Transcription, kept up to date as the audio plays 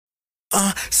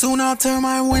Soon I'll turn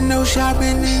my window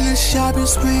shopping into shopping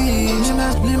spree.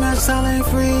 Leave my silent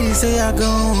free, say I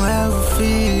gon' have a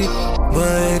feed.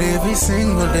 But every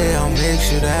single day I'll make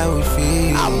sure that we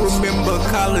feed. I remember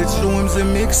college dorms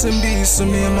and mixing beats, so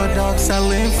me and my dog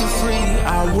selling for free.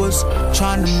 I was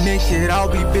trying to make it, I'll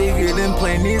be bigger than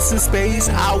planets in space.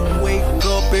 I wake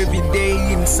up every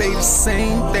day and say the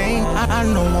same thing. I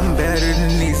know I'm better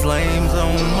than these lames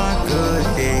on my good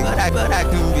days, but I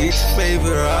can be your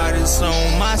favorite artist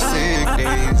on my sick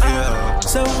days, yeah.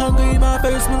 So hungry, my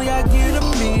first meal, I get a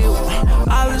meal.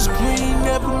 Olive green,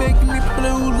 never making me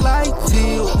blue like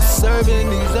teal. Serving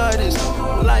these artists,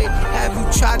 like, have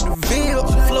you tried to feel?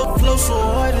 Flow so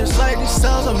hard, it's like these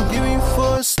songs I'm giving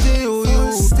for a steal.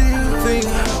 You think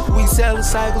we selling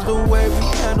cycles the way we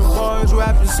handle bars,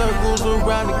 rapping circles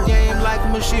around the game like a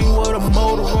machine with a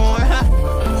motor on.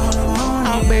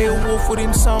 I'm Beowulf with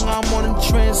him song, I'm on a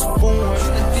transform.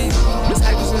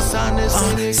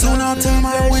 Soon I'll turn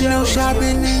my window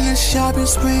shopping into shopping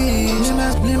spree.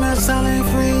 Leave my silent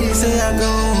free, say I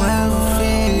gon' have a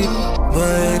feed.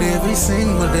 But every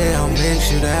single day I'll make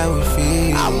sure that we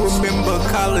feed. I remember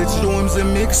college dorms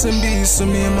and mixing beats, so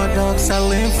me and my dog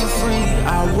selling for free.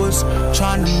 I was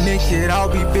trying to make it, I'll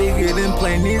be bigger than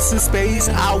planets in space.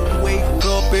 I wake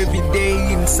up every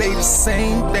day and say the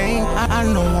same thing. I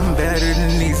know I'm better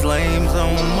than these lames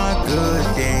on my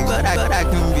good days, but I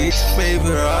can be your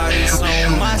favorite artist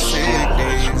on my sick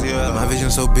days, yeah. My vision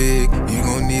so big, you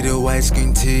gon' need a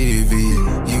widescreen TV.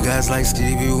 You guys like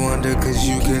Stevie Wonder cause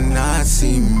you cannot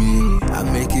see me. I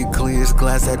make it clear as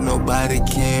glass that nobody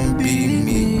can beat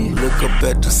me. Look up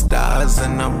at the stars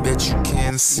and I bet you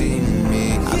can't see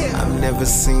me. I've never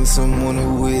seen someone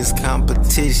who is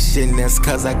competition, that's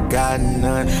cause I got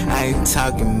none. I ain't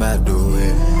talking about the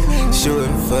way,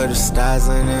 shooting for the stars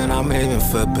and then I'm aiming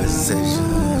for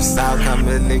position. Style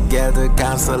coming together,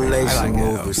 constellation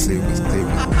over series.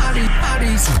 All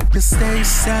these stay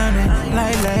sounding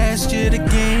like last year. The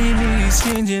game is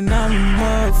changing, I'm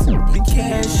a motherfucking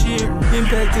cashier.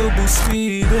 Impeccable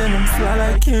speed and I'm fly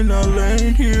like can I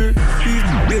land here? These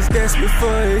niggas desperate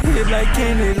for a hit, like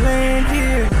can they land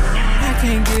here? I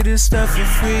can't get this stuff for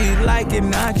free like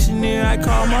an auctioneer. I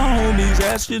call my homies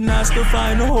astronauts to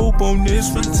find a hope on this.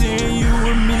 For 10, you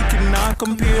and me cannot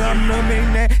compare. I'm the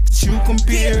main that you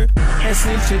compare. That's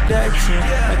introduction,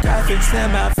 like I fix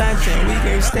them malfunction. We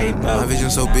can't stay broke. My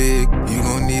vision so big, you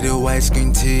gon' need a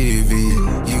widescreen TV.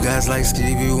 You guys like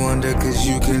Stevie Wonder cause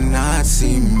you cannot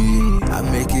see me. I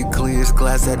make it clear as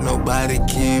glass that nobody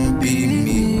can beat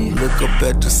me. Look up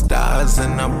at the stars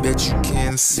and I bet you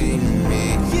can't see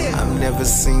me. I've never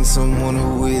seen someone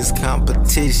who is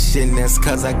competition, that's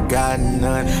cause I got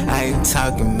none. I ain't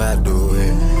talking about the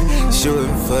way,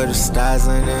 shooting for the stars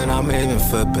and then I'm aiming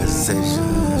for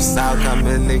position. Style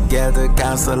coming together,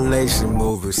 constellation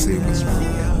moving series.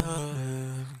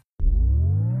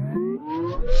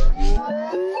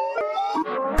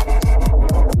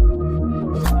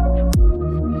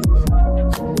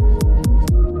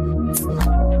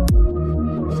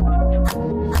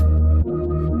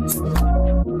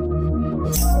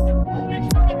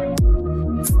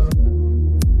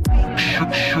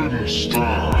 Shooting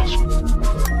stars.